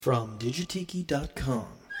From digitiki.com.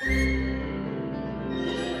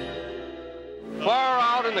 Far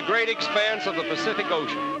out in the great expanse of the Pacific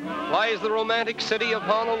Ocean lies the romantic city of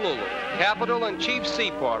Honolulu, capital and chief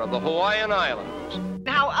seaport of the Hawaiian Islands.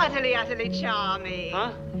 How utterly, utterly charming.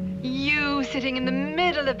 Huh? You sitting in the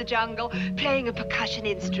middle of the jungle playing a percussion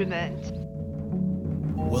instrument.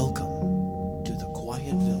 Welcome to the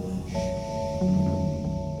Quiet Village.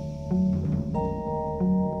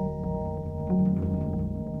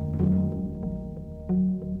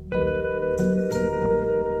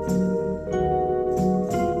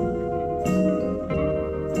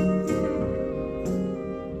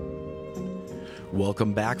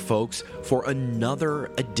 Welcome back, folks, for another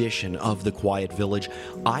edition of The Quiet Village.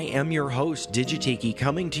 I am your host, Digitiki,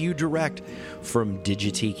 coming to you direct from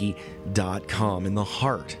digitiki.com in the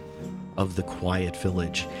heart of The Quiet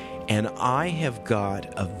Village. And I have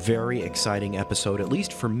got a very exciting episode, at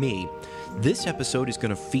least for me. This episode is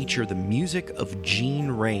going to feature the music of Gene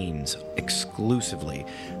Rains exclusively.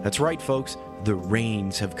 That's right, folks, the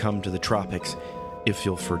rains have come to the tropics, if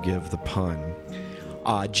you'll forgive the pun.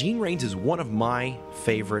 Gene Rains is one of my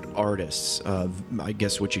favorite artists, I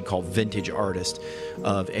guess what you'd call vintage artist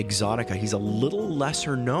of exotica. He's a little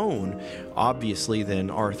lesser known, obviously, than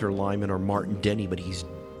Arthur Lyman or Martin Denny, but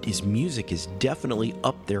his music is definitely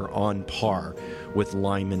up there on par with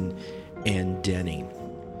Lyman and Denny.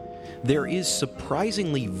 There is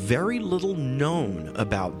surprisingly very little known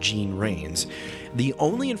about Gene Rains. The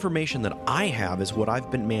only information that I have is what I've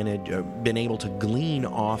been able to glean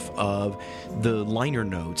off of the liner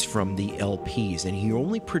notes from the LPs, and he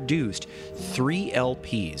only produced 3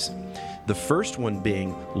 LPs. The first one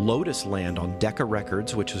being Lotus Land on Decca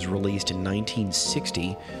Records, which was released in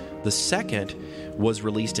 1960. The second was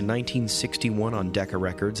released in 1961 on Decca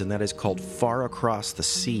Records, and that is called Far Across the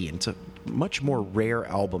Sea. And it's a much more rare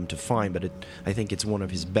album to find, but I think it's one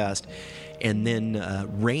of his best. And then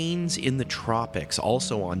Rains in the Tropics,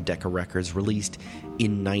 also on Decca Records, released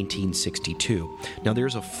in 1962. Now,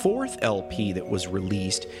 there's a 4th LP that was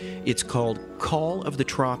released. It's called Call of the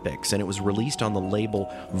Tropics, and it was released on the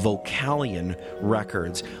label Vocalion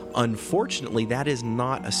Records. Unfortunately, that is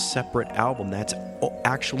not a separate album. That's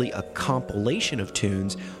actually a compilation of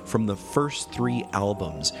tunes from the first 3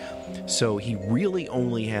 albums. So he really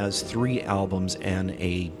only has 3 albums and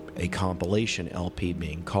a compilation LP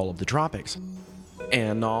being Call of the Tropics.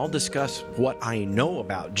 And I'll discuss what I know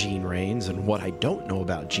about Gene Rains and what I don't know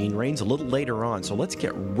about Gene Rains a little later on. So let's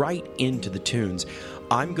get right into the tunes.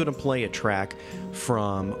 I'm going to play a track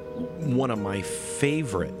from one of my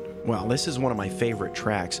favorite, this is one of my favorite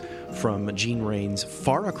tracks from Gene Rains'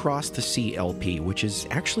 Far Across the Sea LP, which is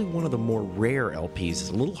actually one of the more rare LPs. It's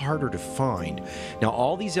a little harder to find. Now,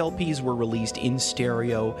 all these LPs were released in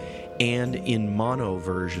stereo and in mono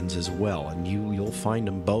versions as well, and you'll find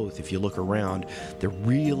them both if you look around. They're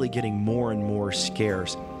really getting more and more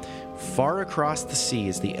scarce. Far Across the Sea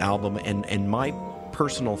is the album, and my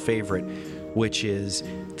personal favorite, which is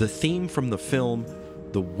the theme from the film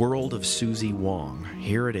The World of Susie Wong.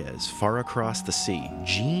 Here it is, Far Across the Sea,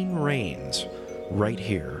 Gene Rains, right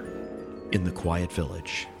here in the Quiet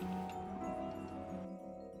Village.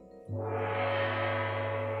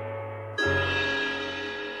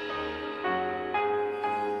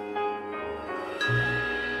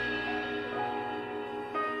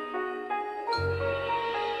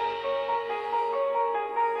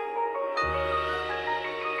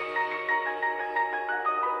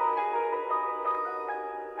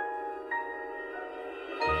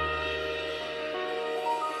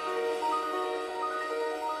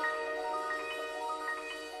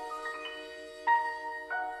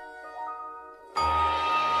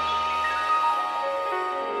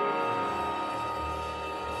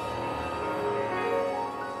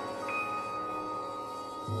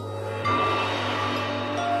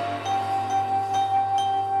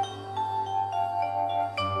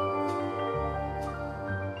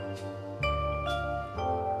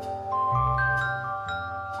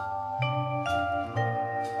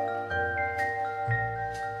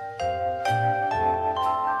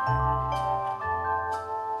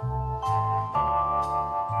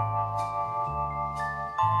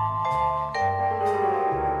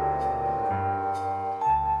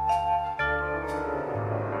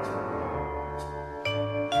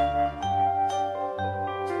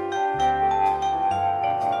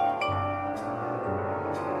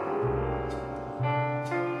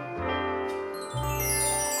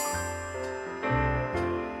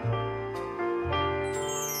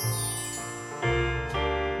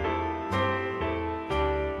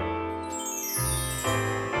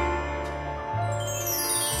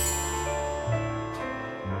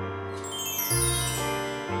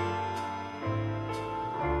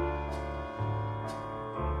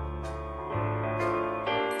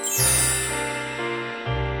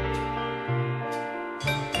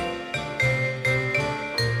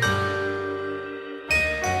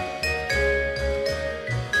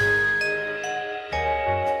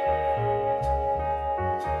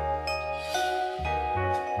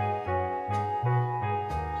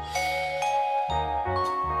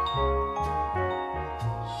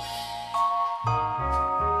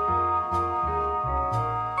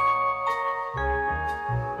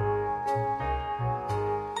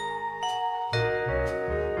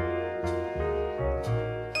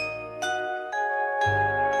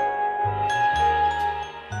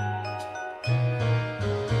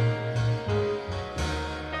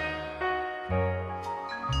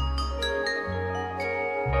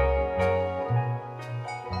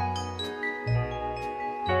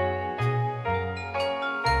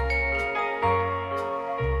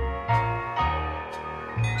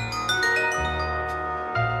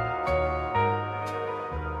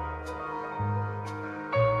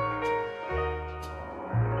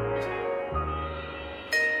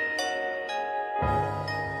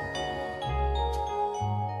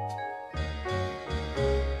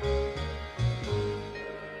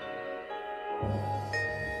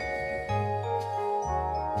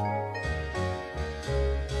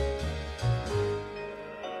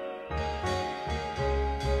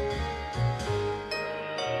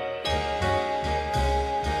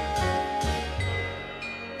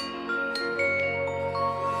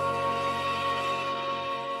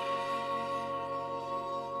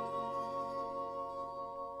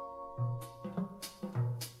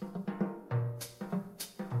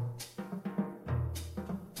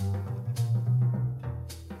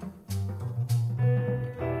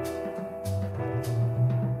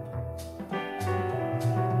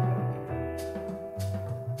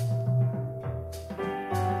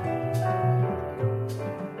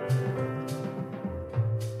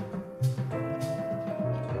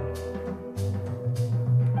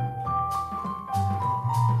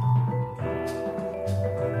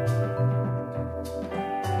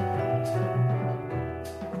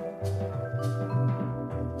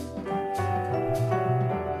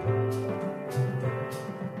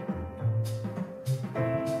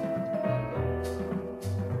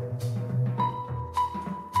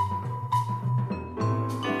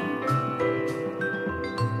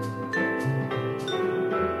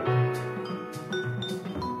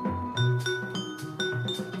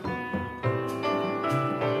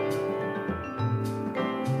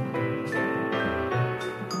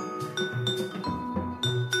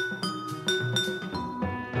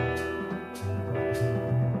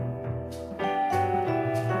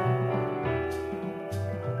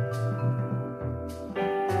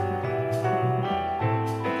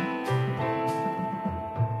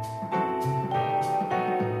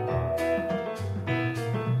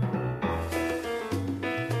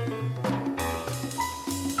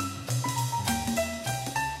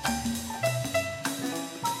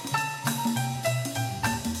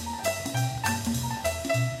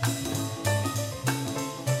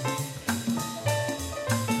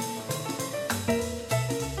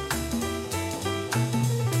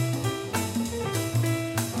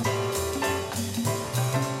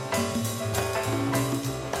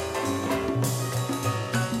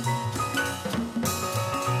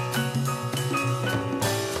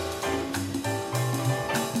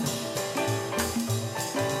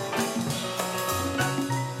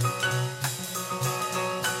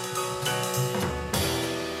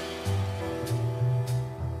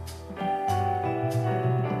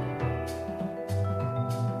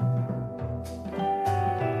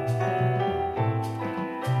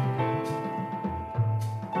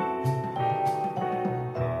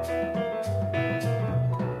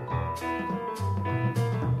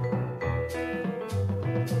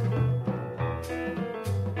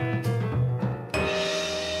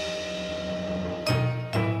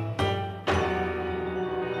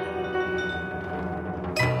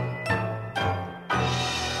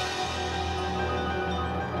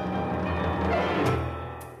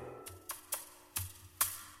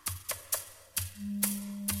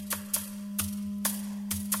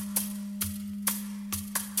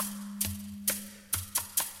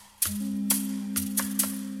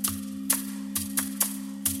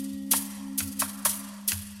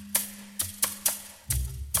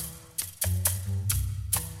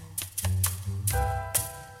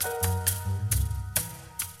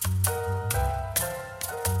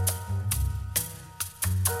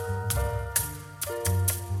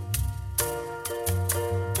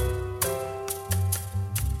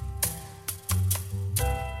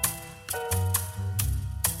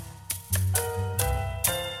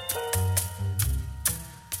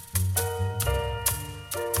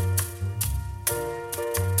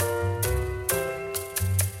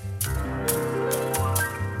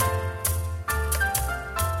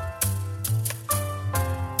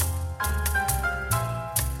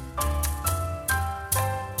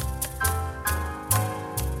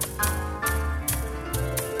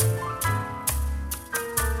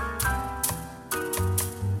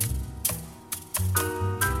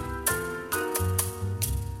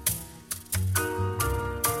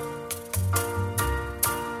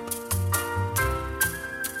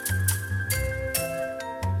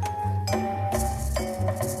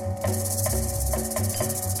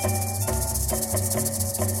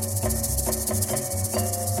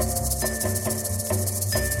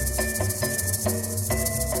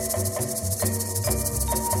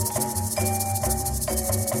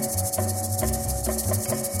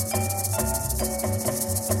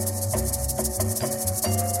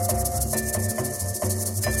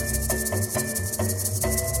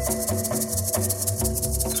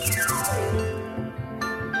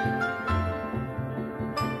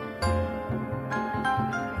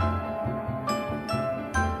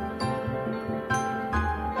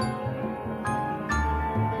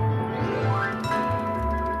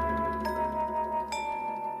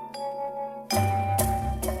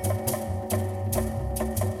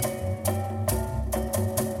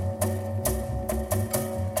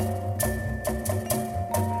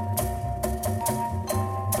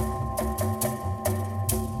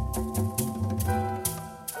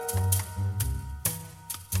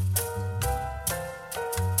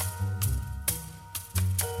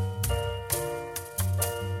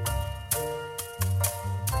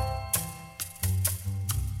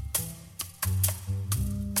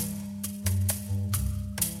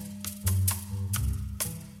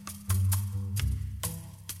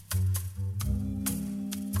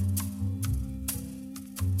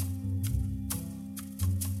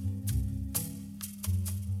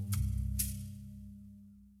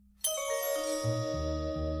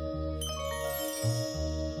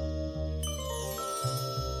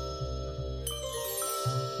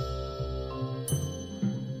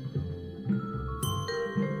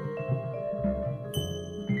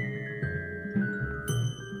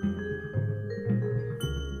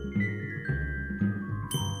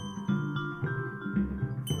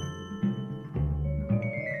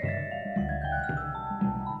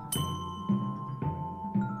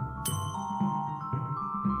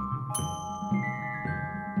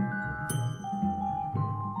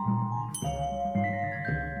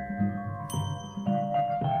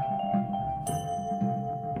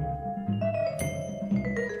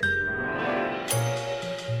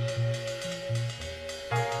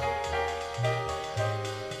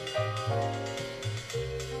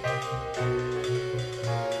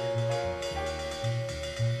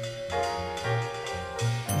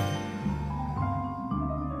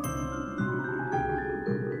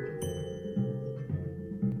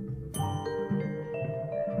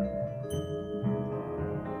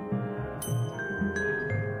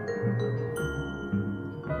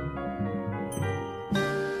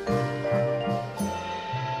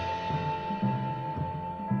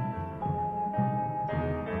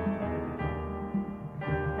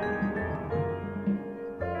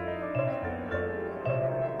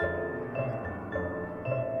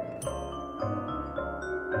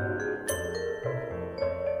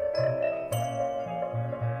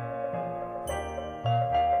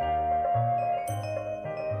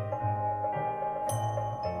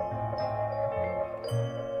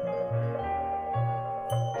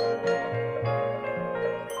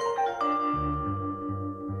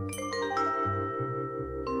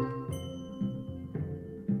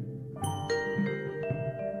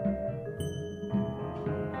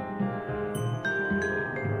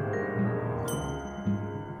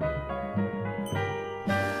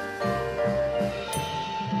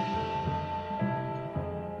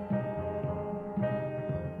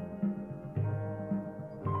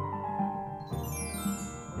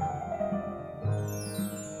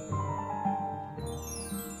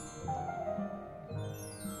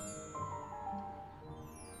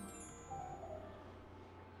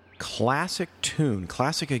 classic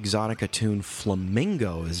exotica tune,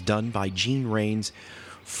 Flamingo, is done by Gene Rains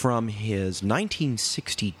from his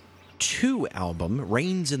 1962 album,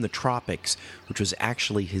 Rains in the Tropics, which was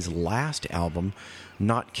actually his last album,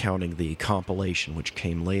 not counting the compilation, which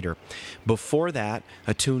came later. Before that,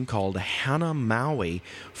 a tune called Hana Maui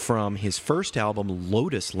from his first album,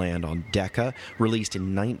 Lotus Land, on Decca, released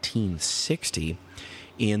in 1960.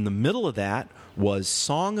 In the middle of that was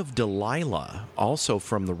Song of Delilah, also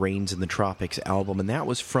from the Rains in the Tropics album, and that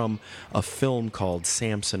was from a film called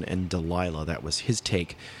Samson and Delilah. That was his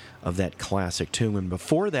take of that classic tune. And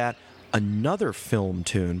before that, another film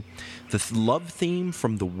tune, the love theme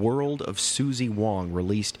from The World of Susie Wong,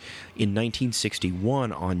 released in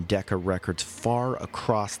 1961 on Decca Records, Far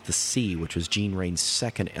Across the Sea, which was Gene Rains'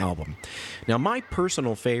 second album. Now, my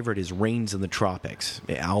personal favorite is Rains in the Tropics,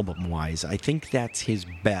 album-wise. I think that's his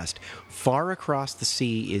best. Far Across the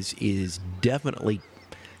Sea is definitely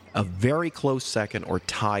a very close second or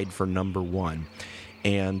tied for number one.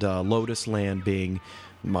 And Lotus Land being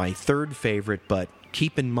my third favorite, but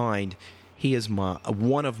keep in mind, he is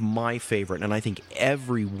one of my favorite, and I think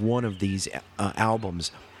every one of these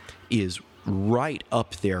albums is right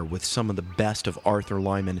up there with some of the best of Arthur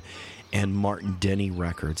Lyman and Martin Denny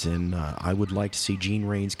records, and I would like to see Gene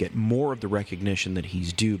Rains get more of the recognition that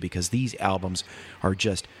he's due, because these albums are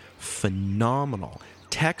just phenomenal.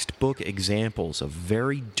 Textbook examples of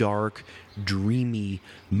very dark, dreamy,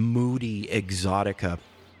 moody exotica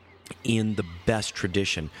in the best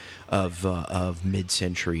tradition of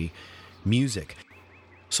mid-century music.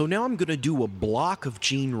 So now I'm going to do a block of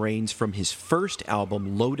Gene Rains from his first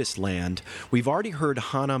album, Lotus Land. We've already heard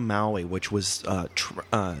Hana Maui, which was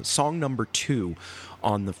song number 2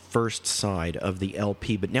 on the first side of the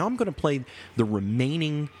LP. But now I'm going to play the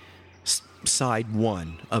remaining side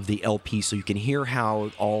 1 of the LP so you can hear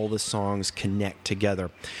how all the songs connect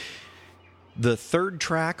together. The third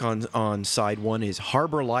track on side 1 is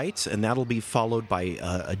Harbor Lights, and that'll be followed by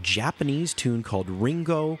a Japanese tune called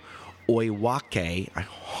Ringo Oiwake. I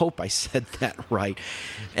hope I said that right.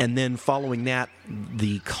 And then following that,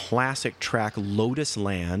 the classic track Lotus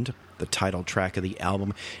Land, the title track of the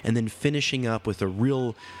album, and then finishing up with a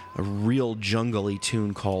real jungly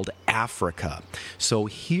tune called Africa. So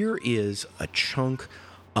here is a chunk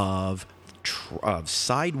of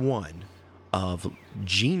side 1 of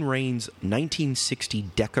Gene Rains' 1960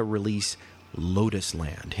 Decca release, Lotus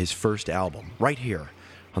Land, his first album, right here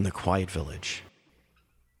on The Quiet Village.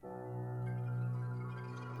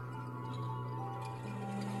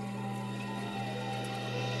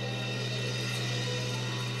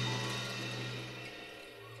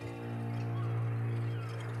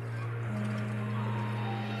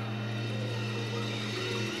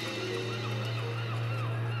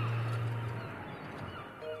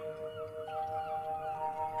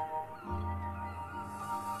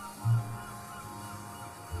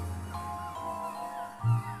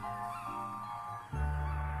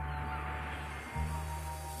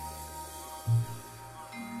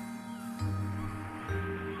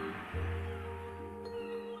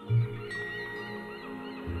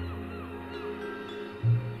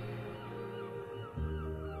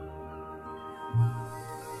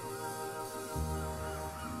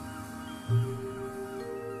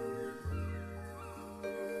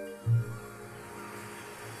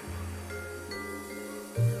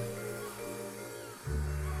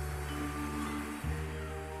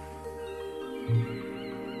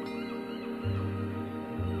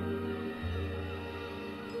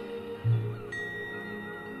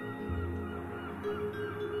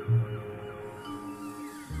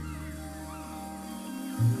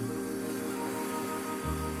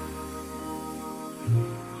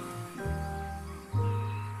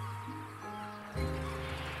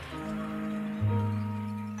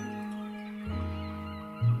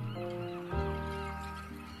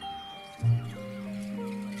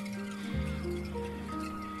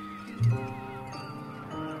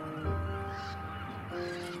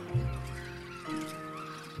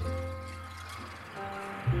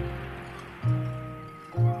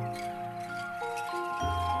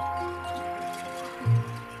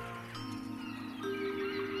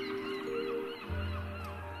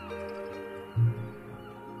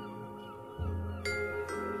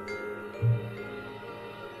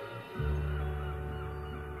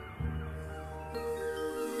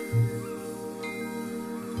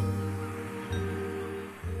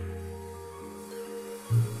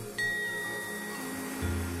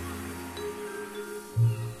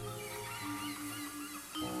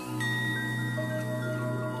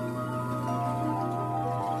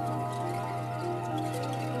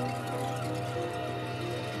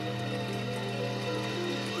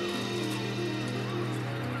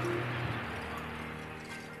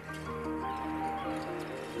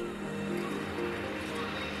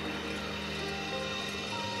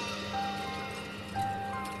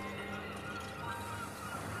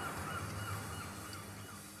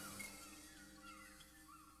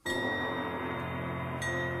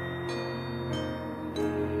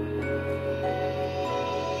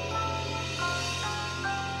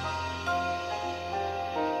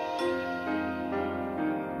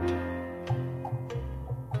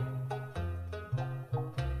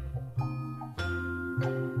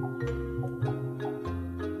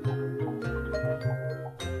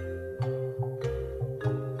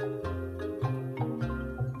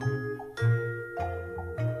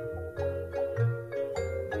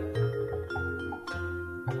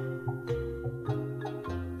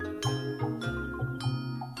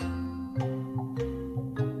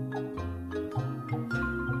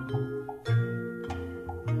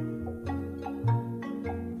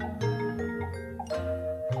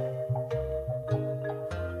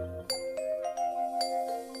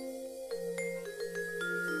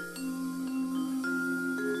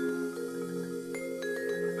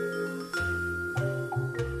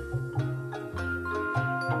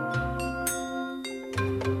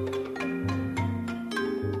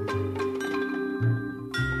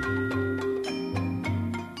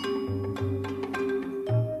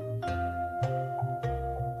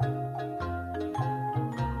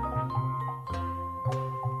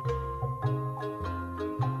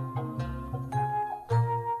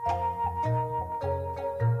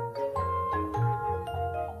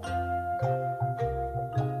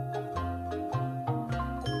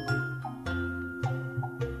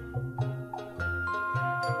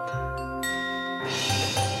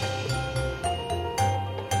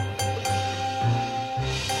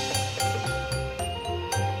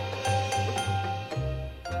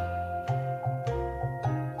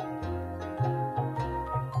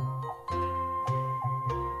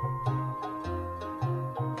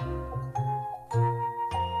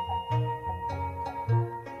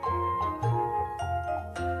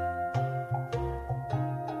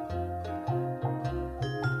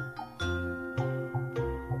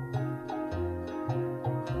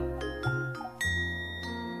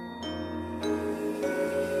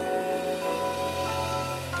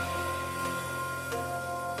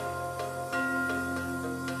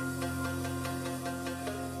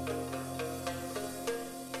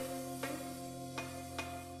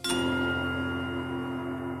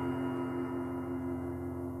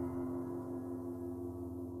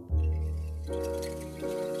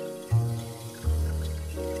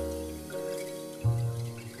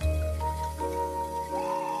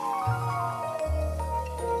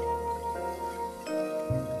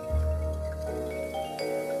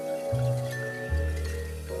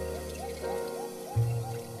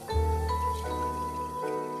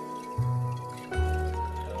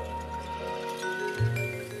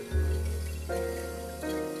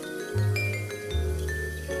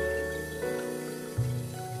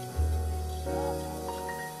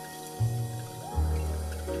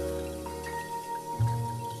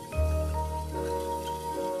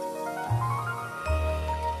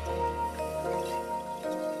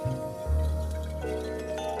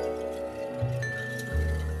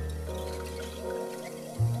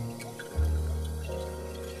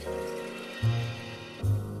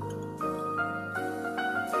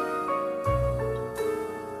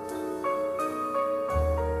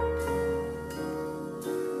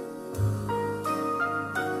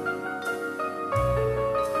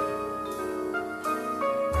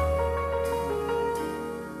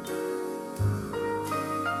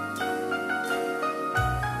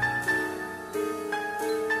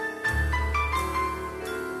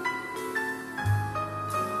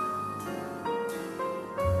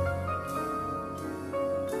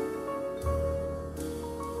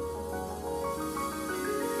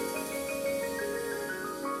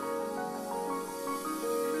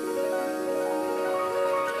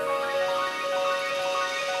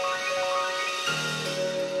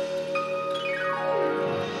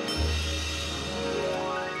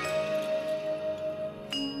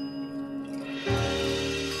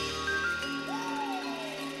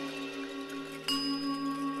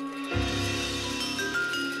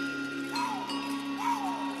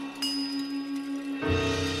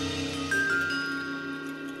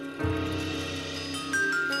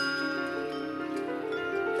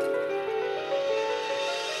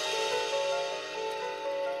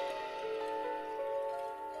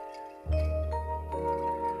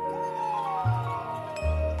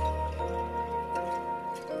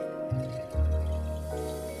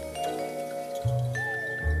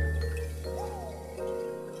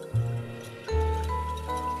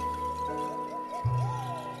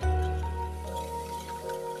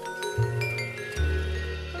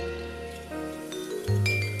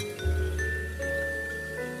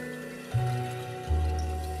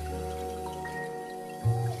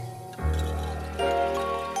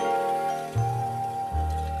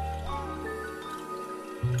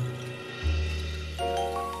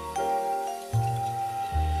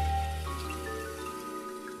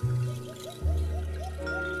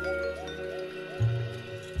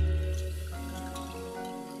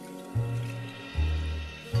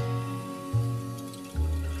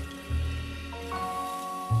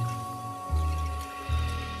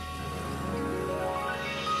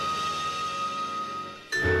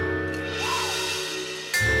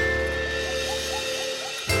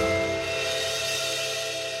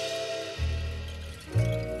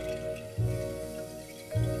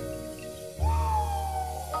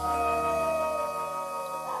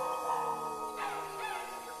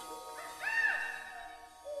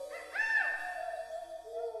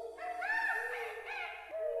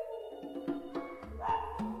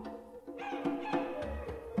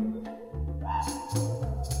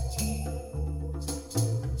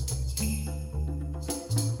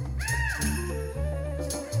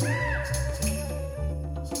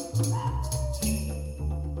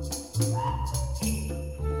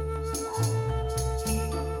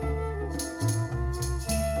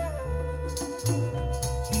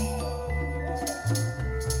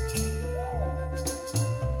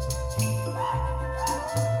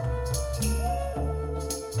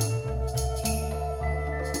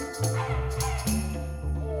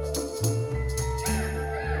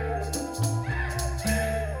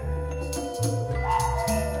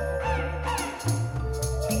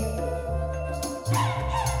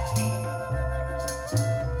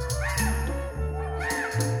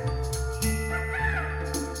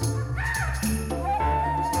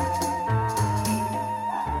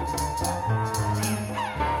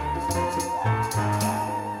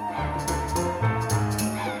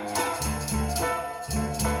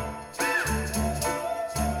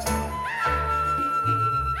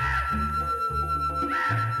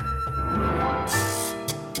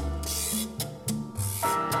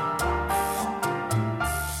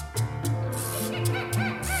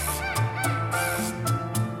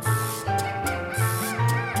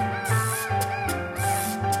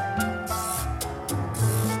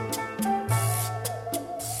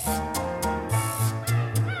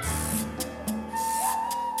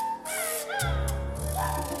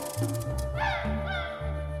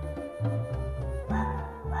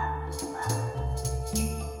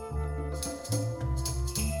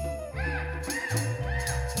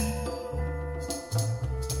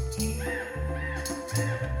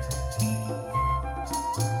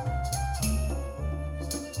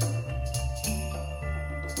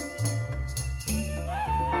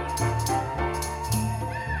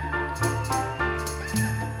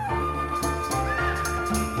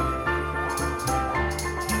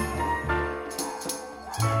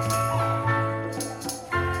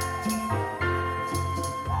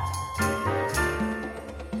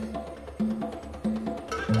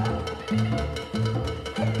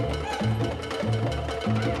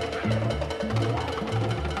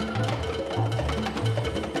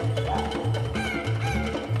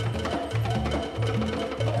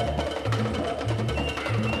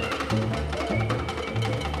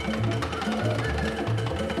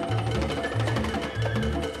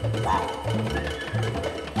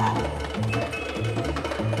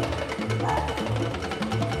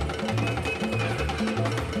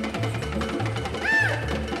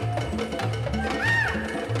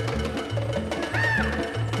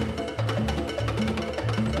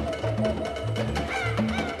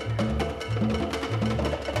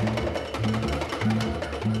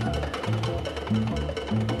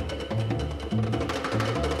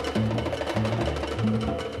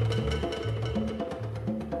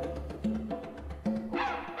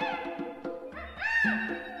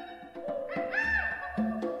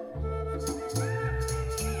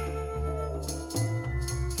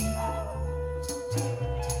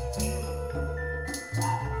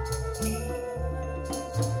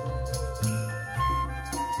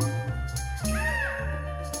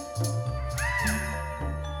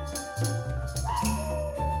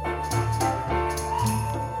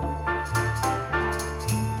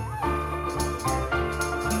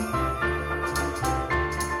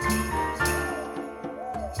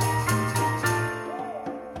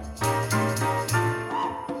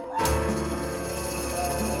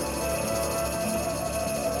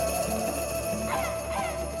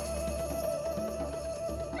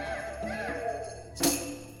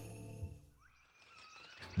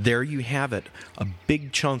 There you have it, a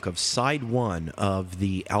big chunk of side one of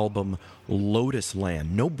the album Lotus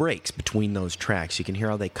Land. No breaks between those tracks. You can hear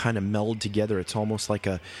how they kind of meld together. It's almost like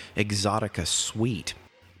a exotica suite.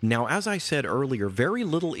 Now, as I said earlier, very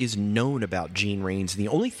little is known about Gene Rains. The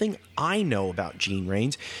only thing I know about Gene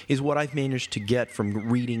Rains is what I've managed to get from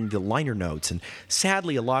reading the liner notes. And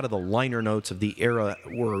sadly, a lot of the liner notes of the era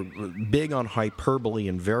were big on hyperbole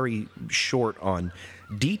and very short on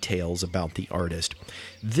details about the artist.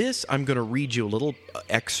 This, I'm going to read you a little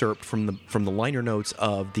excerpt from the liner notes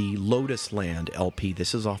of the Lotus Land LP.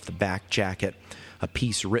 This is off the back jacket, a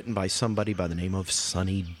piece written by somebody by the name of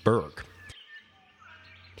Sonny Burke.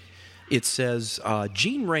 It says,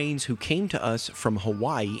 Gene Rains, who came to us from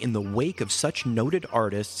Hawaii in the wake of such noted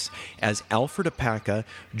artists as Alfred Apaka,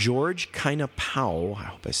 George Kainapau, I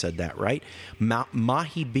hope I said that right,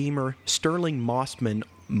 Mahi Beamer, Sterling Mossman,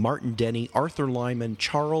 Martin Denny, Arthur Lyman,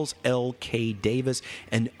 Charles L. K. Davis,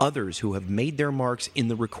 and others who have made their marks in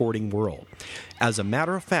the recording world. As a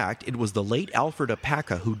matter of fact, it was the late Alfred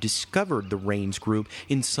Apaka who discovered the Rains Group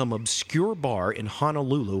in some obscure bar in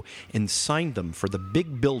Honolulu and signed them for the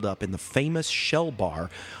big build-up in the famous Shell Bar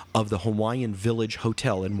of the Hawaiian Village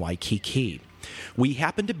Hotel in Waikiki. We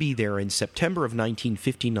happened to be there in September of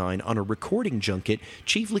 1959 on a recording junket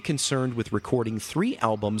chiefly concerned with recording 3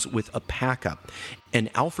 albums with Apaka,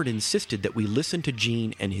 and Alfred insisted that we listen to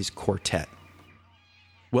Gene and his quartet.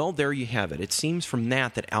 Well, there you have it. It seems from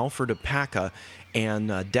that Alfred Apaka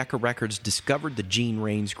and Decca Records discovered the Gene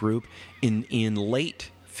Rains Group in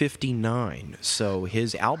late 59, so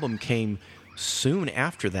his album came soon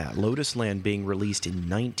after that, Lotus Land being released in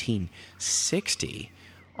 1960.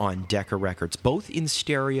 On Decca Records, both in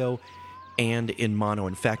stereo and in mono.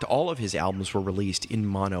 In fact, all of his albums were released in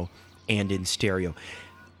mono and in stereo.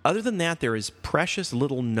 Other than that, there is precious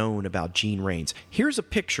little known about Gene Rains. Here's a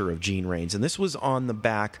picture of Gene Rains, and this was on the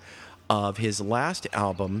back of his last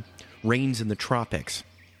album, Rains in the Tropics.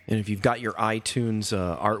 And if you've got your iTunes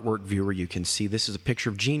artwork viewer, you can see this is a picture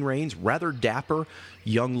of Gene Rains, rather dapper,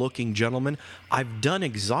 young-looking gentleman. I've done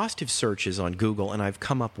exhaustive searches on Google, and I've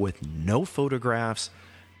come up with no photographs,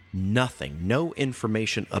 nothing, no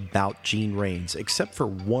information about Gene Rains, except for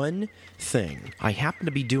one thing. I happen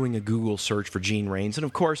to be doing a Google search for Gene Rains, and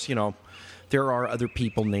of course, there are other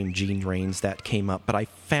people named Gene Rains that came up, but I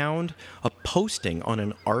found a posting on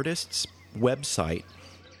an artist's website,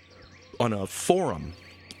 on a forum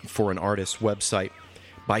for an artist's website,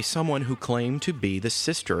 by someone who claimed to be the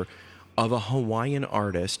sister of a Hawaiian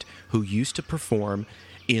artist who used to perform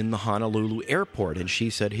in the Honolulu airport, and she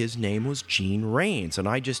said his name was Gene Rains, and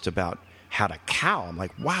I just about had a cow. I'm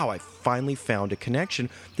like, wow, I finally found a connection.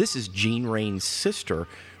 This is Gene Rains' sister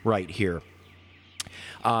right here.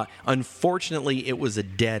 Unfortunately, it was a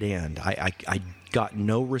dead end. I got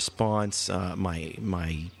no response. My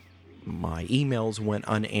emails went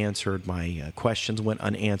unanswered. My questions went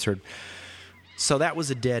unanswered. So that was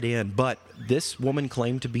a dead end. But this woman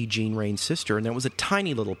claimed to be Gene Rain's sister, and there was a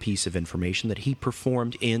tiny little piece of information that he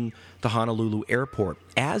performed in the Honolulu airport,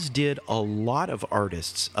 as did a lot of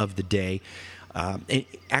artists of the day. And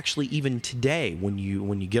actually, even today, when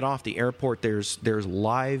you get off the airport, there's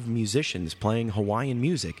live musicians playing Hawaiian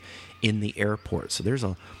music in the airport. So there's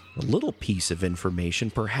a little piece of information.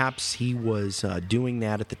 Perhaps he was doing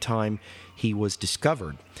that at the time he was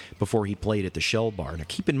discovered, before he played at the Shell Bar. Now,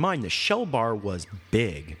 keep in mind, the Shell Bar was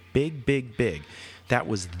big. That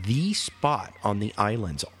was the spot on the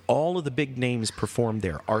islands. All of the big names performed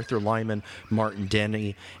there. Arthur Lyman, Martin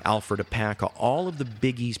Denny, Alfred Apaka, all of the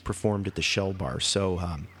biggies performed at the Shell Bar. So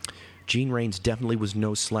Gene Rains definitely was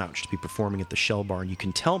no slouch to be performing at the Shell Bar, and you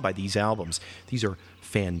can tell by these albums. These are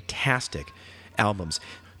fantastic albums.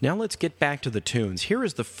 Now let's get back to the tunes. Here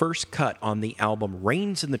is the first cut on the album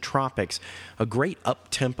Rains in the Tropics, a great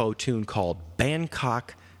up-tempo tune called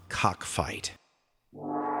Bangkok Cockfight.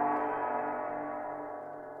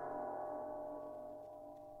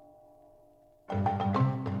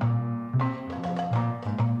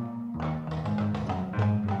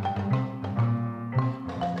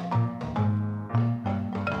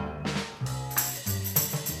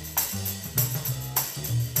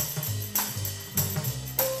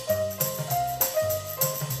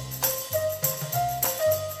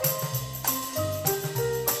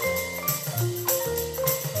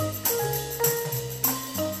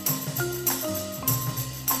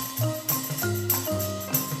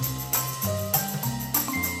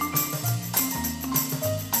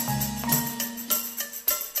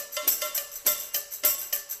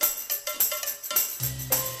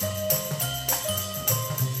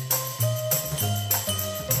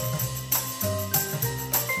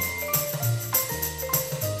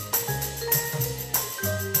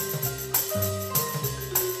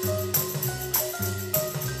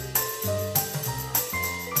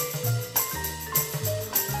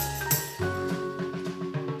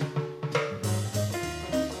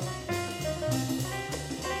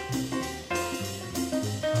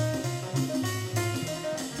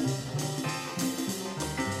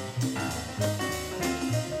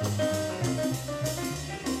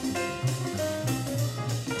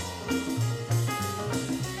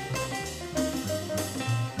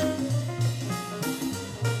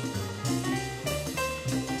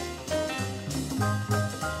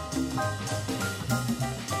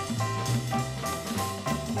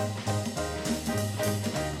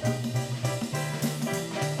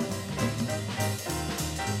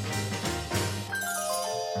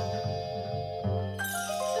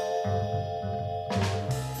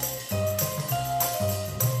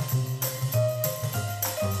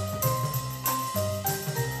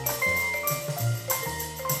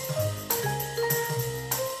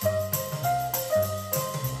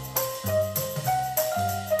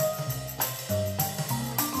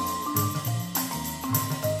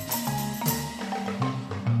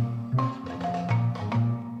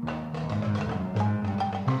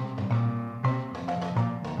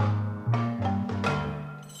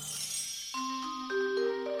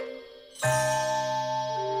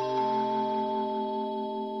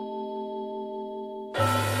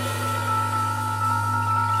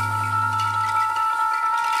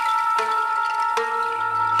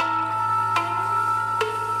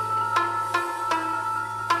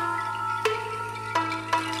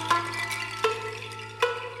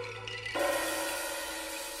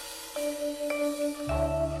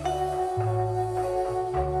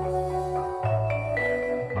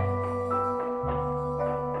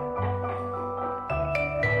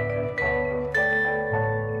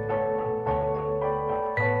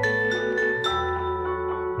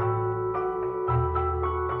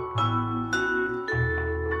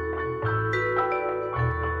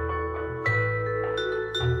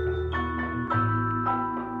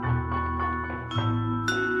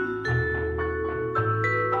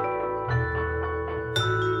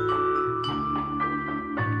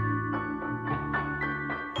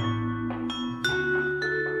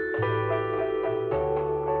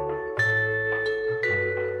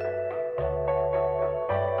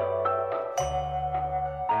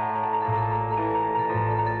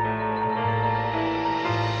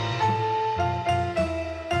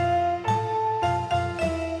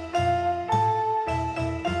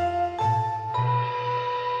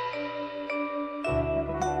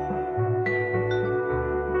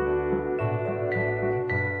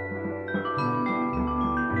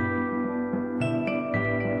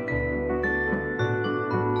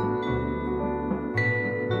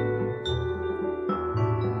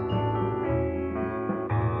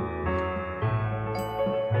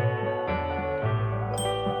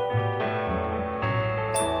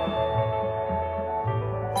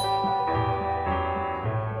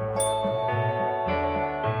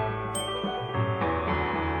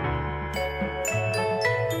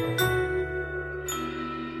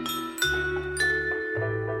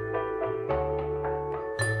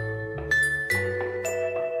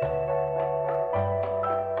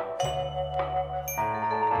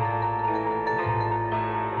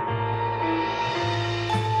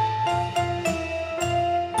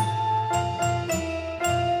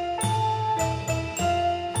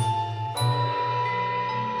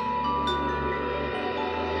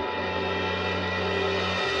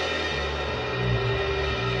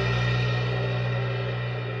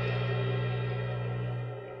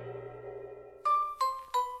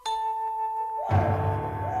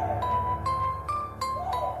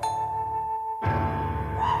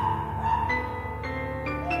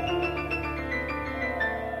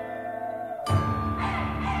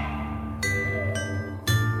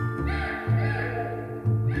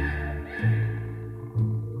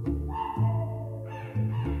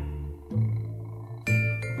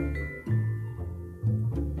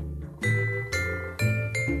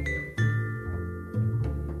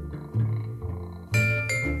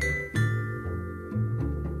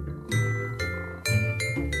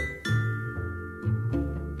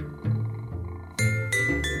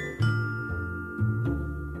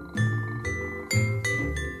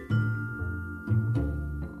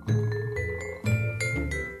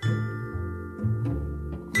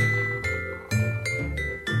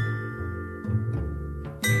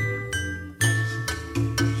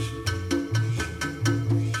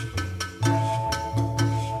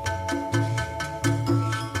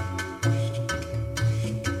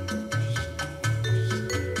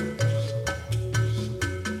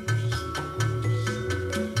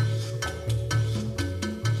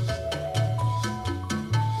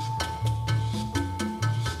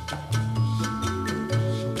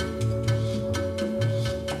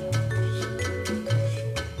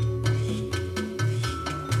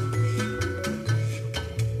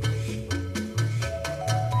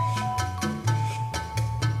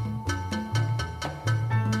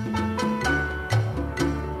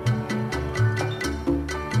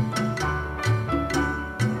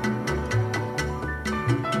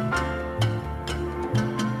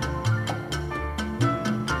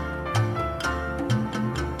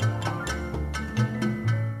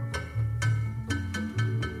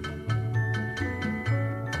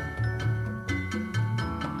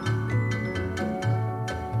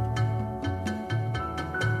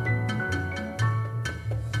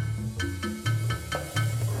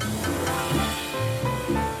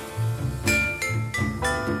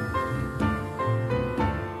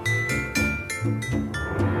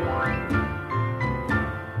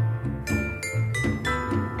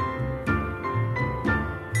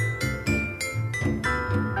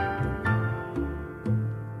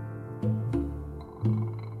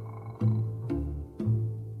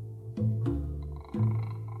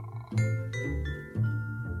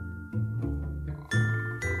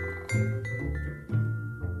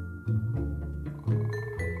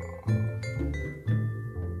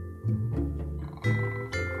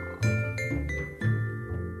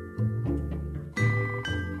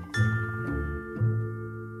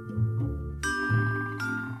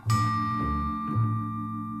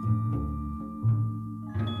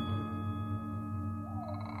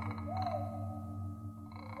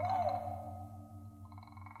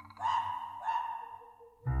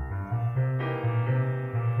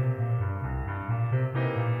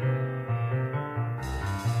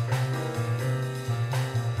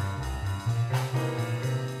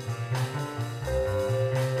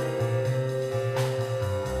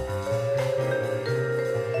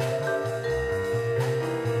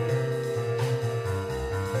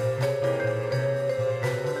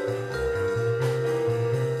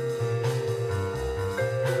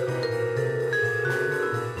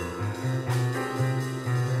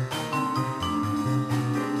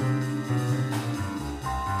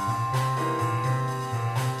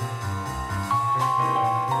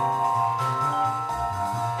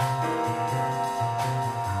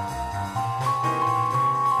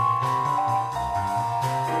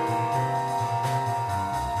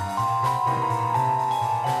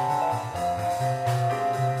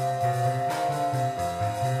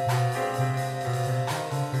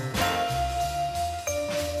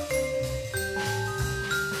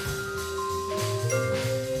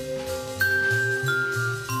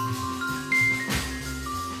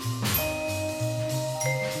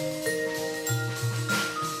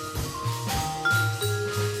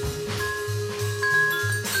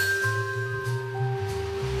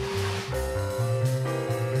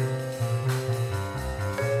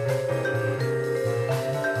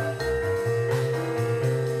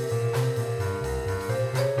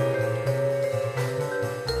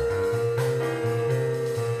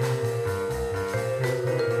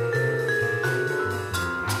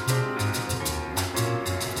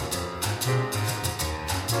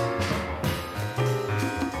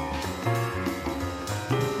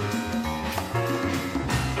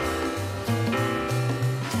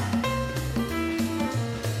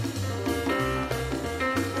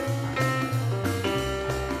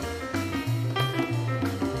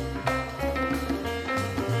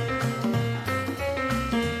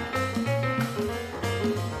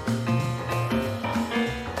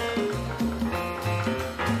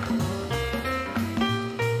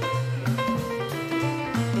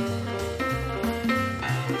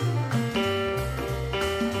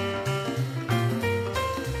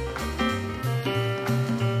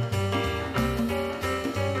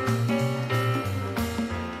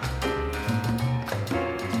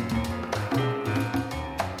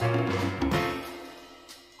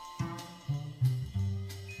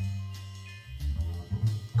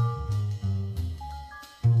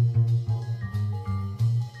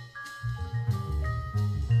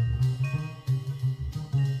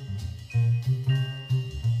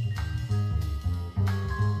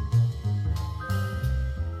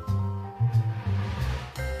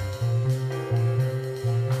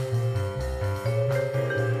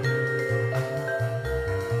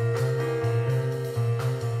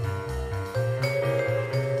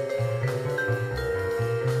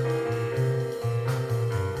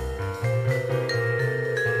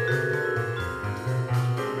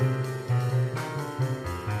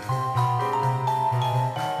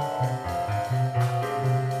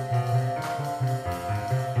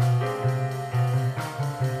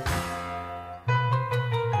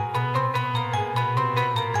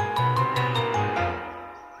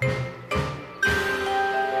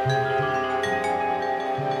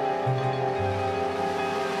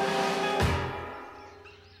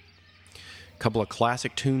 couple of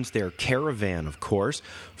classic tunes there. Caravan, of course,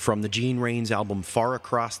 from the Gene Rains album Far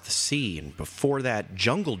Across the Sea. And before that,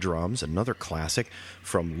 Jungle Drums, another classic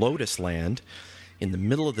from Lotus Land. In the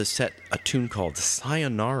middle of the set, a tune called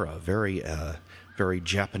Sayonara, very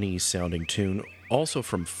Japanese-sounding tune, also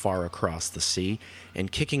from Far Across the Sea. And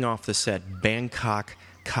kicking off the set, Bangkok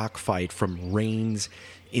Cockfight from Rains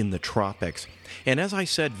in the Tropics. And as I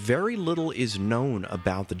said, very little is known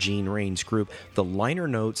about the Gene Rains group. The liner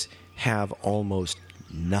notes have almost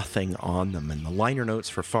nothing on them, and the liner notes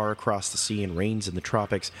for Far Across the Sea and Rains in the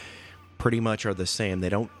Tropics pretty much are the same.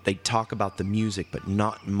 They talk about the music, but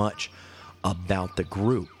not much about the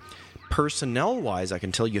group. Personnel-wise, I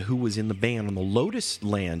can tell you who was in the band. On the Lotus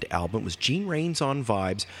Land album, it was Gene Rains on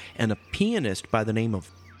vibes and a pianist by the name of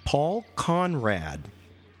Paul Conrad.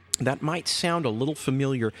 That might sound a little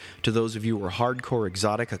familiar to those of you who are hardcore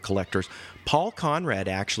exotica collectors. Paul Conrad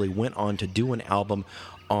actually went on to do an album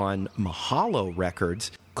on Mahalo Records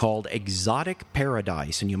called Exotic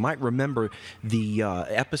Paradise. And you might remember the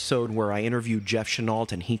episode where I interviewed Jeff Chenault,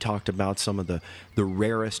 and he talked about some of the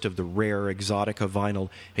rarest of the rare exotica vinyl.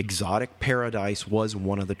 Exotic Paradise was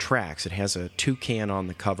one of the tracks. It has a toucan on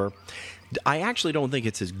the cover. I actually don't think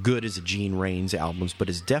it's as good as the Gene Rains albums, but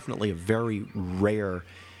it's definitely a very rare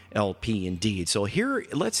LP indeed. So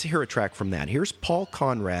let's hear a track from that. Here's Paul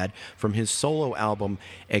Conrad from his solo album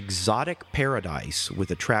Exotic Paradise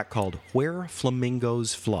with a track called Where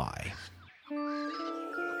Flamingos Fly.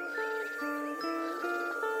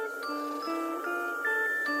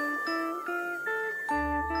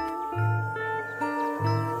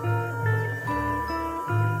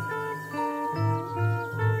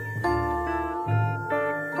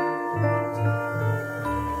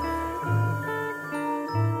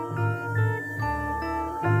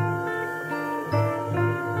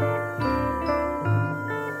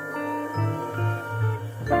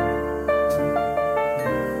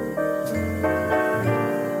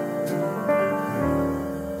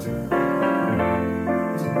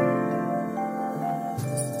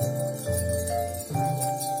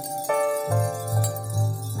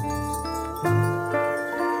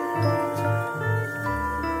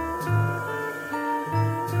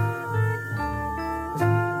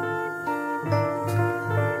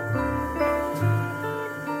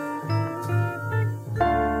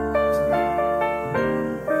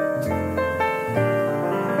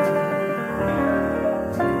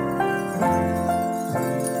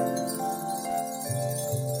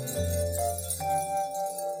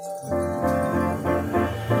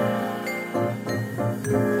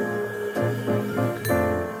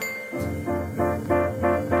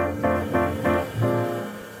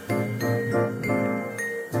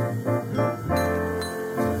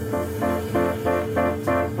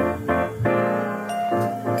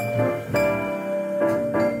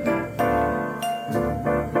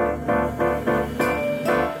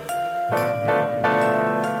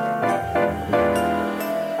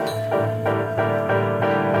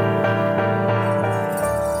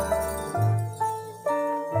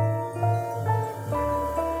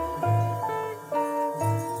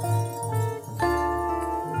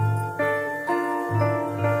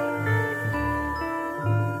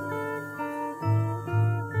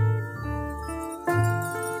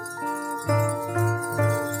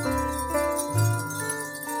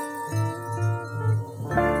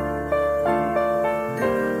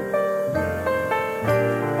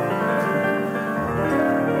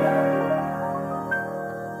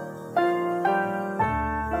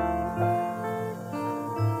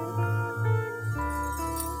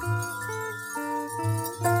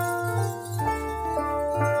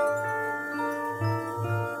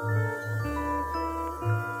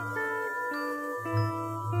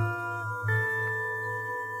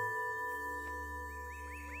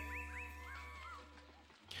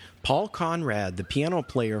 Paul Conrad, the piano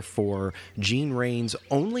player for Gene Rains,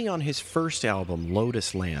 only on his first album,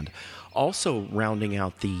 Lotus Land. Also rounding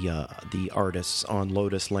out the artists on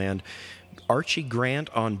Lotus Land, Archie Grant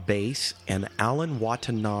on bass and Alan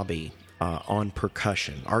Watanabe on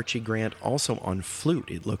percussion. Archie Grant also on flute,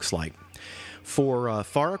 it looks like. For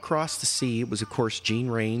Far Across the Sea, it was, of course, Gene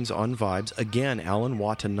Rains on vibes. Again, Alan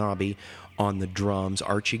Watanabe on the drums,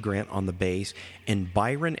 Archie Grant on the bass, and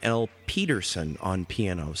Byron L. Peterson on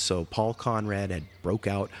piano. So Paul Conrad had broke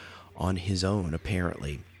out on his own,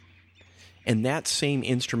 apparently. And that same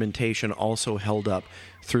instrumentation also held up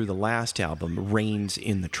through the last album, Rains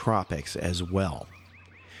in the Tropics, as well.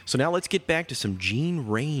 So now let's get back to some Gene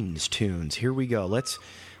Rains tunes. Here we go. Let's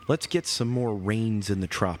get some more Rains in the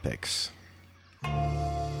Tropics.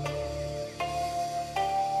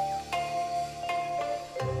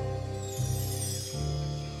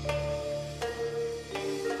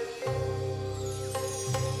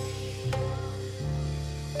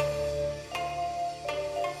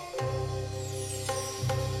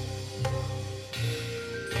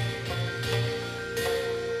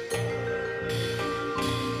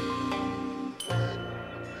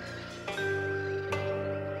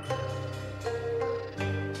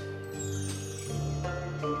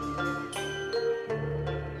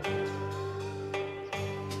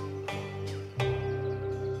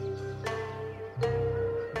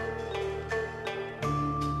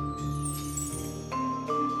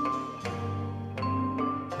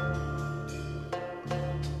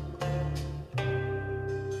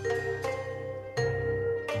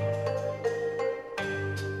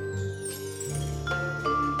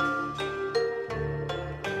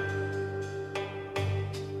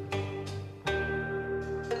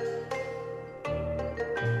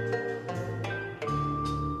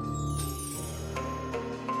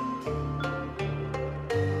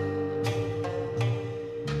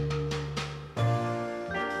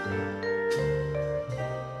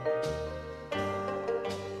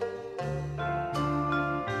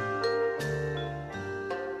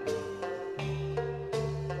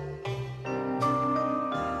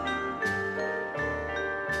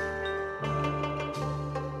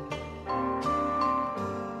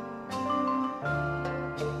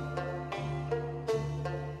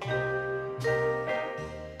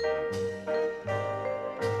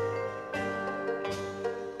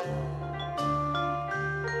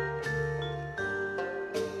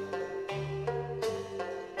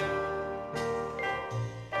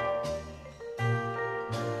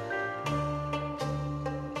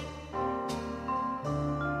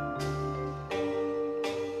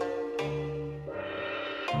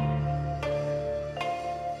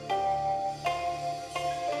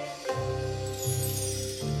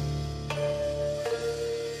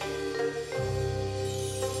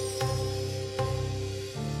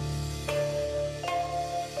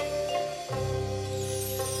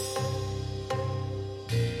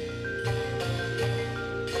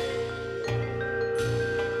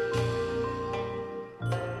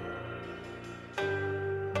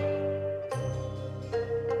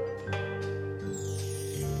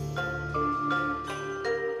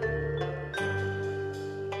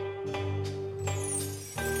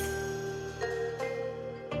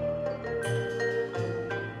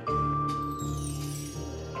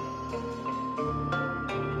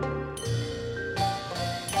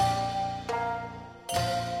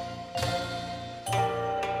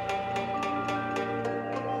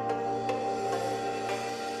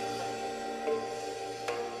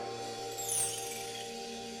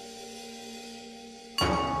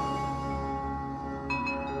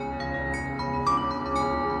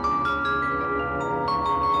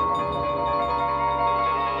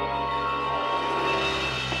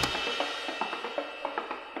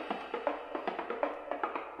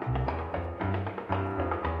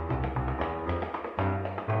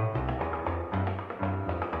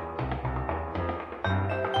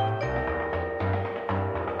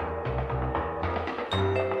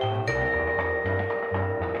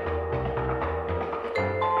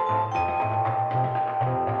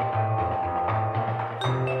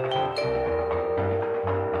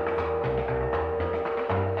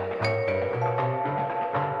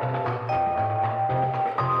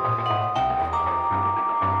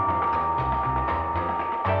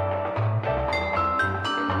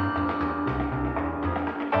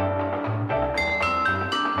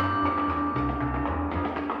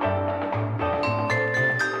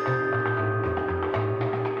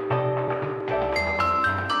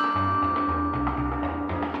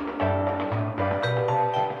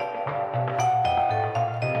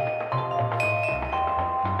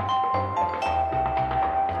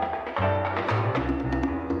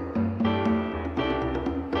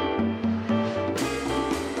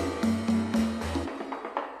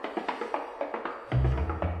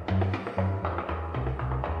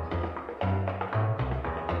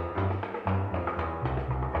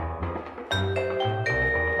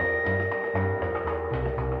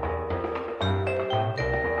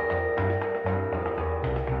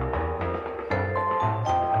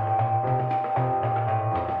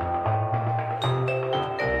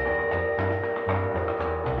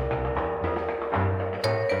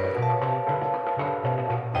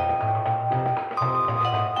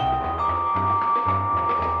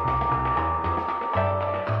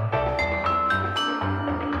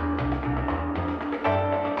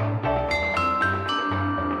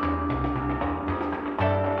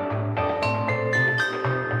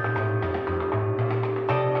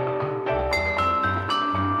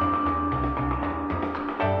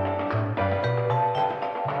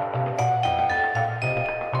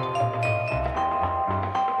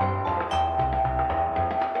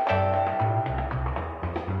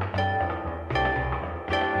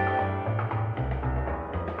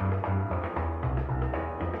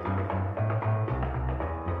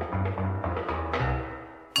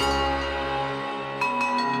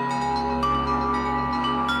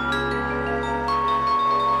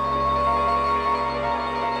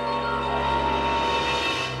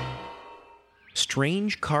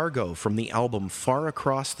 Strange Cargo from the album Far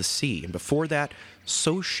Across the Sea. And before that,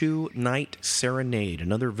 Soshu Night Serenade,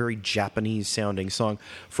 another very Japanese-sounding song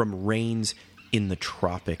from Rains in the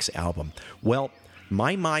Tropics album. Well,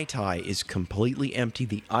 my Mai Tai is completely empty.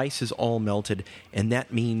 The ice is all melted, and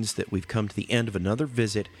that means that we've come to the end of another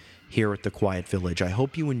visit here at the Quiet Village. I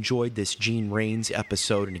hope you enjoyed this Gene Rains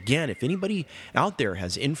episode. And again, if anybody out there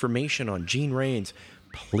has information on Gene Rains,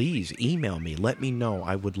 please email me. Let me know.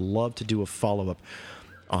 I would love to do a follow-up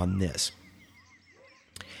on this.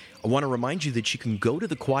 I want to remind you that you can go to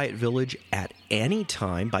the Quiet Village at any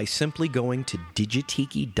time by simply going to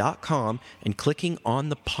digitiki.com and clicking on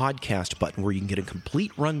the podcast button, where you can get a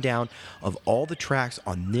complete rundown of all the tracks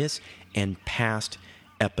on this and past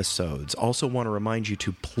episodes. Also want to remind you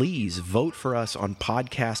to please vote for us on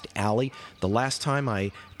Podcast Alley. The last time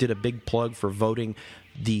I did a big plug for voting,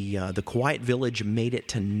 the Quiet Village made it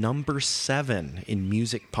to number 7 in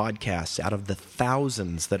music podcasts out of the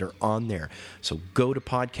thousands that are on there. So go to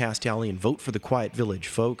Podcast Alley and vote for the Quiet Village,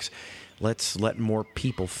 folks. Let's let more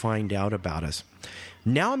people find out about us.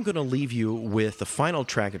 Now I'm going to leave you with the final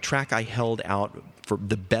track, a track I held out for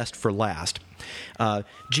the best for last.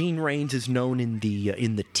 Gene Rains is known in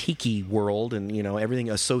the tiki world, and everything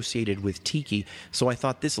associated with tiki. So I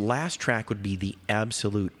thought this last track would be the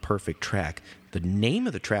absolute perfect track. The name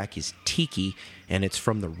of the track is Tiki, and it's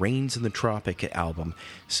from the Rains in the Tropic album.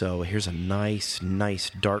 So here's a nice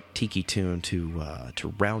dark tiki tune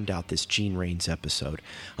to round out this Gene Rains episode.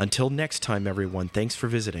 Until next time, everyone, thanks for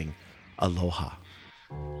visiting. Aloha.